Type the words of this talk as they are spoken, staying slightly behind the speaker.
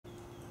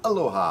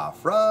Aloha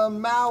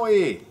from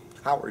Maui.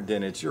 Howard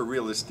Dinits, your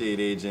real estate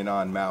agent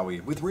on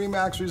Maui with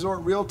RE/MAX Resort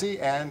Realty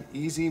and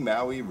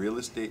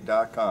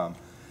EasyMauiRealEstate.com.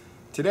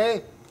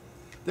 Today,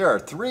 there are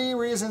 3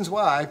 reasons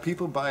why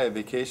people buy a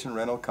vacation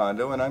rental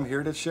condo, and I'm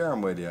here to share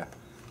them with you.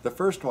 The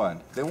first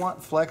one, they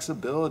want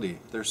flexibility.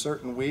 There's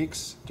certain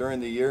weeks during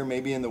the year,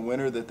 maybe in the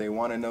winter, that they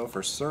want to know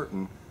for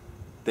certain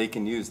they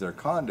can use their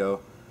condo,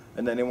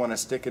 and then they want to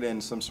stick it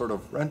in some sort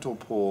of rental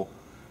pool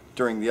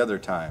during the other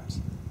times.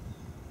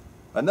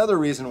 Another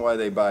reason why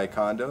they buy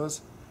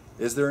condos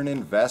is they're an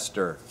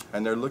investor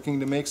and they're looking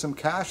to make some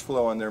cash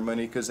flow on their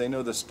money because they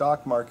know the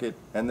stock market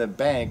and the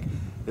bank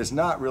is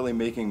not really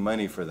making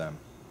money for them.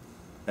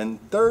 And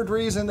third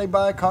reason they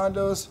buy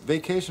condos,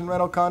 vacation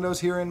rental condos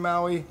here in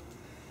Maui,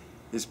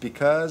 is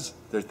because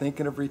they're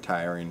thinking of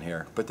retiring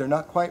here, but they're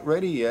not quite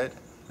ready yet,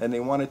 and they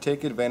want to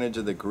take advantage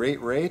of the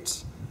great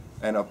rates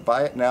and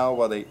buy it now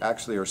while they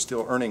actually are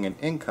still earning an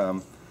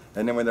income,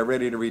 and then when they're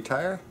ready to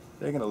retire,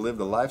 they're going to live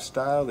the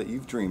lifestyle that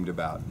you've dreamed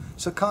about.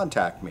 So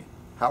contact me,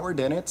 Howard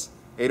Dinits,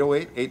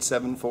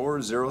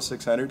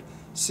 808-874-0600.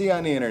 See you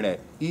on the internet,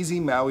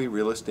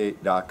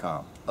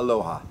 EasyMauiRealEstate.com.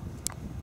 Aloha.